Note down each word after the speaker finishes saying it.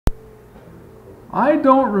I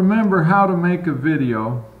don't remember how to make a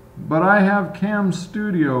video, but I have Cam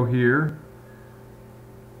Studio here,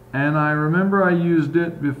 and I remember I used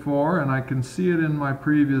it before, and I can see it in my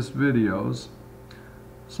previous videos.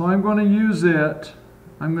 So I'm going to use it.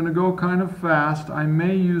 I'm going to go kind of fast. I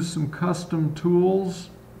may use some custom tools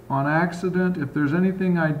on accident. If there's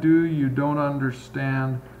anything I do you don't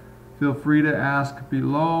understand, feel free to ask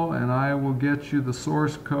below, and I will get you the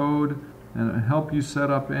source code and help you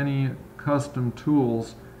set up any custom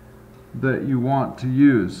tools that you want to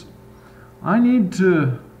use. I need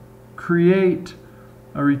to create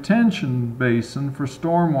a retention basin for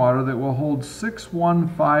stormwater that will hold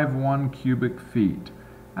 6,151 cubic feet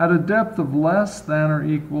at a depth of less than or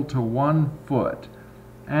equal to 1 foot.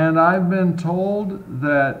 And I've been told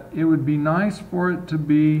that it would be nice for it to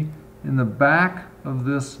be in the back of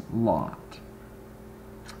this lot.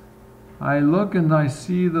 I look and I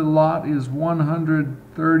see the lot is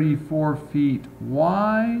 134 feet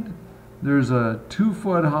wide. There's a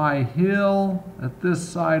 2-foot high hill at this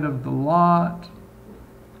side of the lot.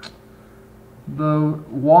 The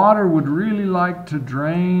water would really like to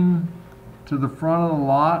drain to the front of the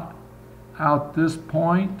lot out this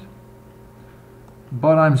point,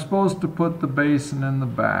 but I'm supposed to put the basin in the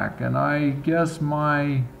back, and I guess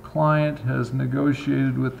my client has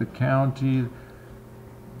negotiated with the county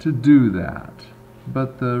to do that.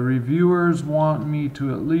 But the reviewers want me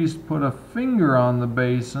to at least put a finger on the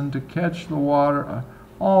basin to catch the water,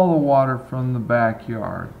 all the water from the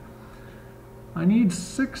backyard. I need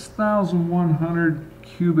 6,100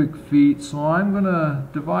 cubic feet, so I'm going to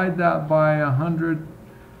divide that by 100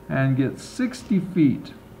 and get 60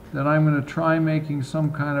 feet that I'm going to try making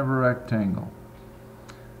some kind of a rectangle.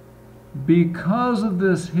 Because of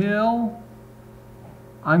this hill,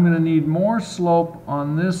 I'm going to need more slope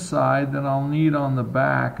on this side than I'll need on the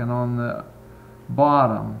back and on the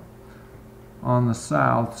bottom on the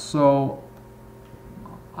south. So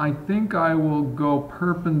I think I will go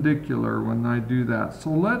perpendicular when I do that.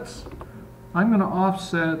 So I'm going to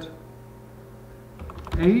offset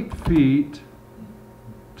 8 feet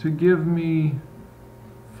to give me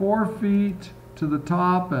 4 feet to the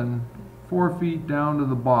top and 4 feet down to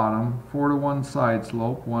the bottom, 4 to 1 side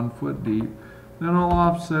slope, 1 foot deep. Then I'll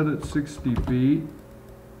offset it 60 feet.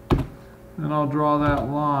 Then I'll draw that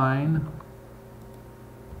line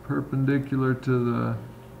perpendicular to the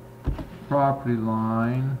property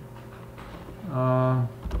line. I'm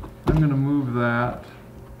going to move that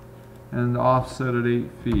and offset it 8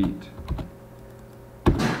 feet.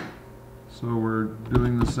 So we're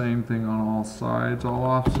doing the same thing on all sides. I'll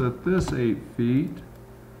offset this 8 feet.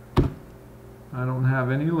 I don't have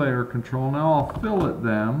any layer control. Now I'll fillet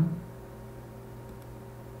them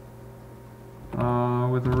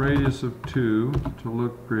with a radius of 2 to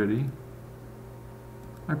look pretty.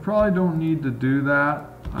 I probably don't need to do that.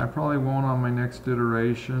 I probably won't on my next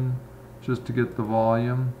iteration, just to get the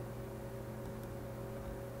volume.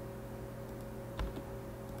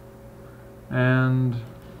 And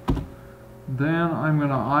then I'm going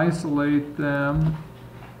to isolate them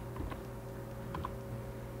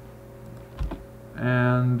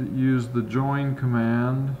and use the join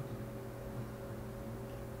command.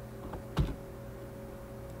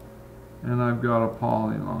 And I've got a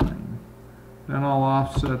polyline. Then I'll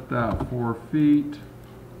offset that 4 feet.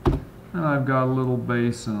 And I've got a little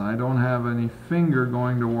basin. I don't have any finger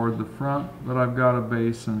going toward the front, but I've got a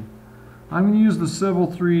basin. I'm going to use the Civil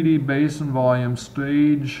 3D Basin Volume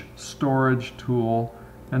Stage Storage tool.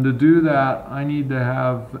 And to do that, I need to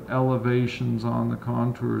have elevations on the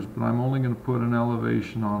contours, but I'm only going to put an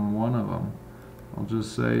elevation on one of them. I'll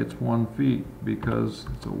just say it's 1 feet because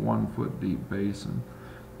it's a 1 foot deep basin.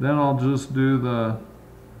 Then I'll just do the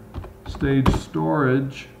stage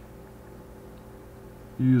storage,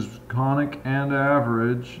 use conic and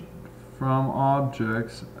average from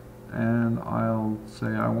objects, and I'll say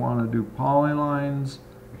I want to do polylines,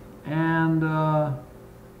 and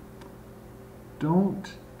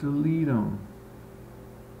don't delete them.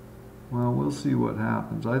 Well, we'll see what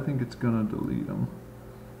happens. I think it's going to delete them.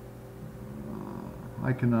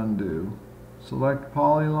 I can undo. Select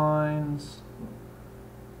polylines,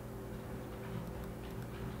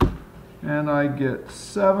 and I get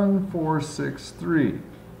 7463.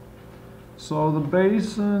 So the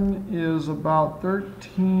basin is about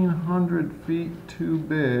 1,300 feet too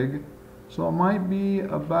big, so it might be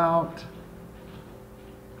about,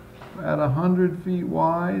 at 100 feet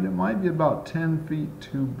wide, it might be about 10 feet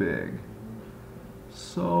too big.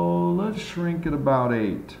 So let's shrink it about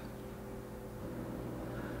 8.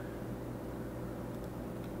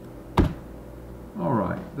 All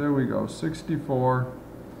right, there we go, 64,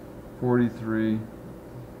 43,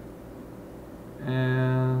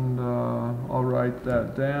 and I'll write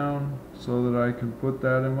that down so that I can put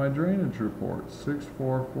that in my drainage report.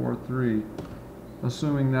 6443,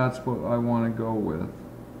 assuming that's what I want to go with.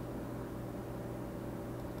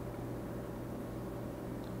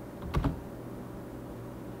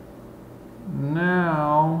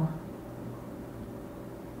 Now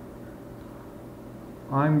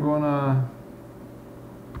I'm gonna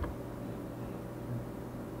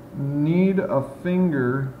need a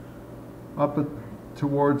finger up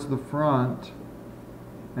towards the front,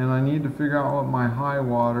 and I need to figure out what my high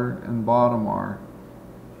water and bottom are.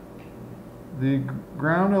 The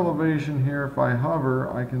ground elevation here, if I hover,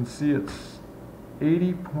 I can see it's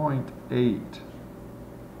 80.8,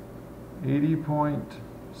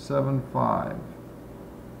 80.75,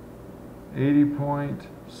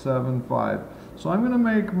 80.75. So I'm going to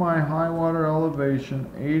make my high water elevation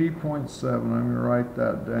 80.7. I'm going to write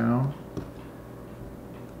that down.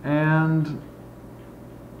 And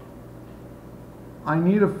I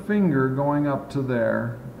need a finger going up to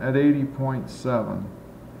there at 80.7.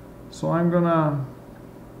 So I'm going to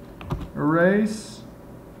erase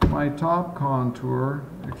my top contour,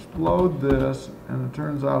 explode this, and it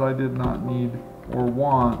turns out I did not need or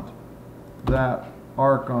want that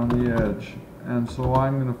arc on the edge. And so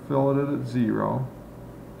I'm going to fill it at 0.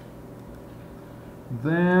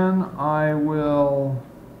 Then I will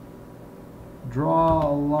draw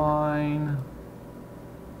a line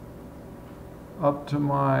up to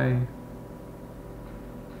my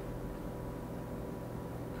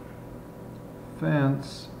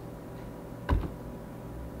fence.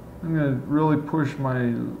 I'm going to really push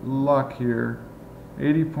my luck here.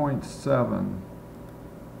 80.7.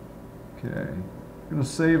 Okay. I'm going to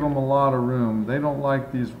save them a lot of room. They don't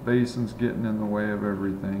like these basins getting in the way of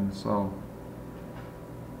everything. So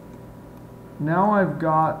now I've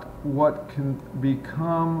got what can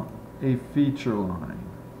become a feature line.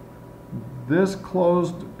 This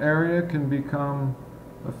closed area can become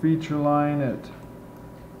a feature line at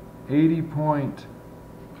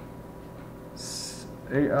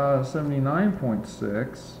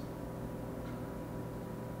 79.6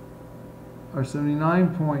 or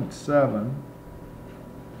 79.7,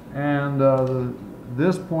 and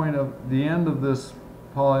this point of the end of this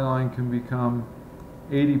polyline can become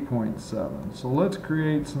 80.7. So let's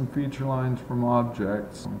create some feature lines from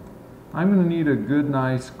objects. I'm going to need a good,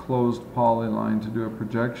 nice closed polyline to do a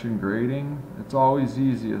projection grading. It's always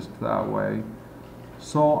easiest that way.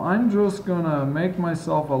 So I'm just going to make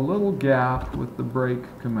myself a little gap with the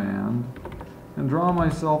break command and draw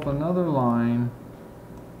myself another line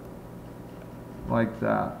like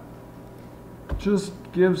that. Just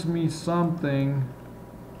gives me something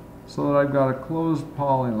so that I've got a closed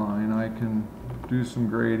polyline I can do some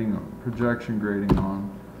grading, projection grading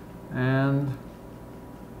on. And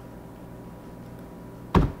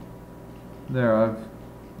there, I've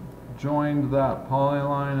joined that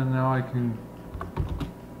polyline, and now I can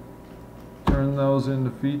turn those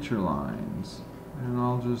into feature lines. And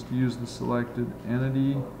I'll just use the selected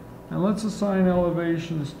entity. And let's assign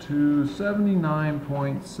elevations to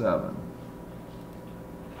 79.7.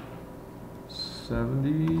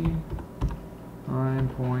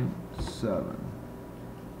 79.7.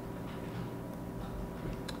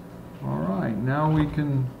 All right, now we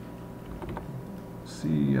can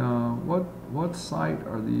see what site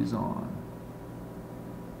are these on.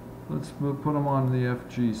 Let's put them on the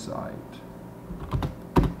FG site.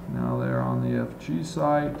 Now they're on the FG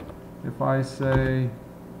site. If I say,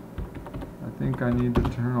 I think I need to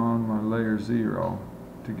turn on my layer 0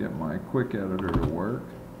 to get my quick editor to work.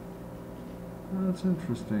 That's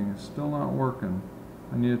interesting, it's still not working.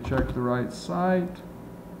 I need to check the right site.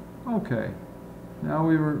 Okay, now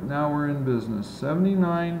we're in business.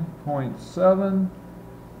 79.7,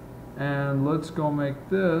 and let's go make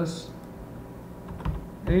this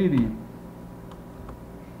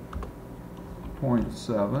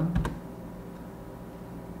 80.7,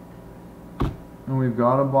 and we've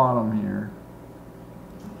got a bottom here.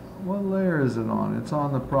 What layer is it on? It's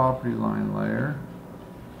on the property line layer.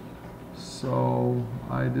 So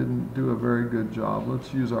I didn't do a very good job.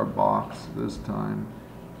 Let's use our box this time,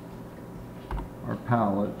 our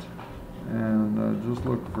palette, and just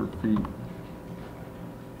look for feet.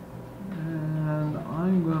 And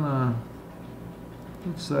I'm gonna,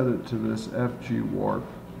 let's set it to this FG warp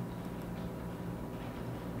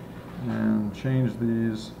and change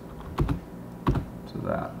these to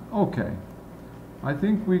that. Okay, I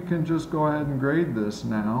think we can just go ahead and grade this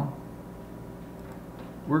now.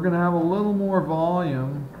 We're going to have a little more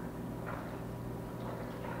volume.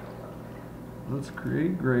 Let's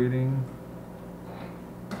create grading.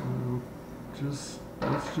 Let's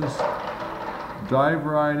just dive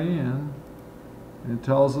right in. It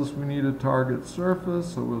tells us we need a target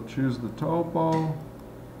surface, so we'll choose the topo.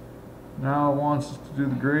 Now it wants us to do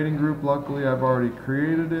the grading group. Luckily I've already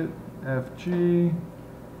created it, FG.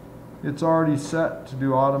 It's already set to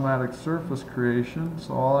do automatic surface creation,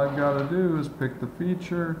 so all I've got to do is pick the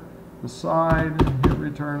feature, the side, and hit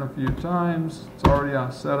return a few times. It's already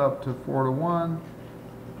set up to 4:1,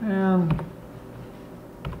 and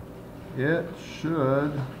it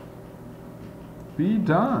should be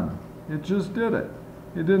done. It just did it.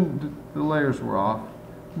 It didn't, the layers were off.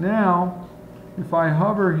 Now, if I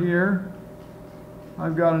hover here,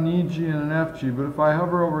 I've got an EG and an FG, but if I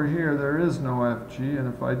hover over here, there is no FG,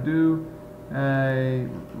 and if I do a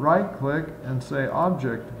right click and say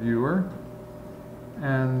Object Viewer,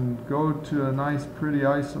 and go to a nice pretty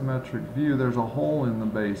isometric view, there's a hole in the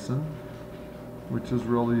basin, which is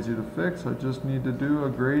real easy to fix. I just need to do a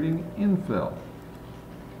grading infill.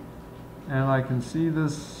 And I can see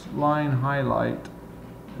this line highlight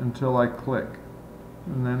until I click.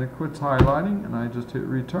 And then it quits highlighting, and I just hit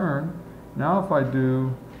return. Now if I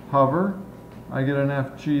do hover, I get an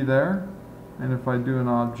FG there, and if I do an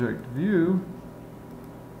object view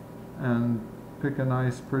and pick a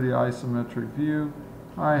nice pretty isometric view,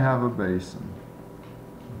 I have a basin.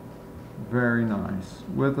 Very nice.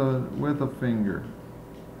 With a finger.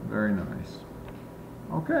 Very nice.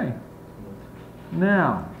 Okay.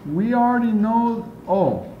 Now, we already know,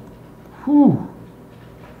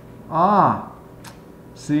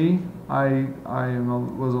 see, I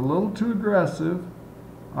was a little too aggressive.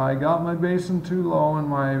 I got my basin too low, and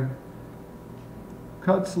my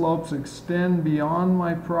cut slopes extend beyond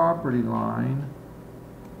my property line.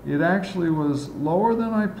 It actually was lower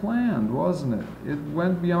than I planned, wasn't it? It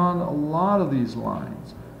went beyond a lot of these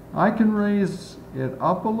lines. I can raise it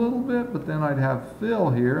up a little bit, but then I'd have fill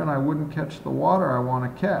here and I wouldn't catch the water I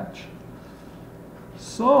want to catch.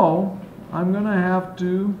 So I'm going to have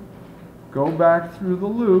to go back through the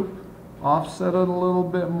loop, offset it a little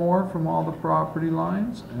bit more from all the property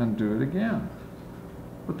lines, and do it again.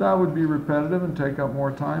 But that would be repetitive and take up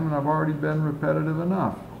more time, and I've already been repetitive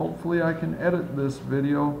enough. Hopefully I can edit this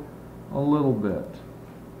video a little bit.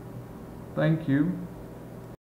 Thank you.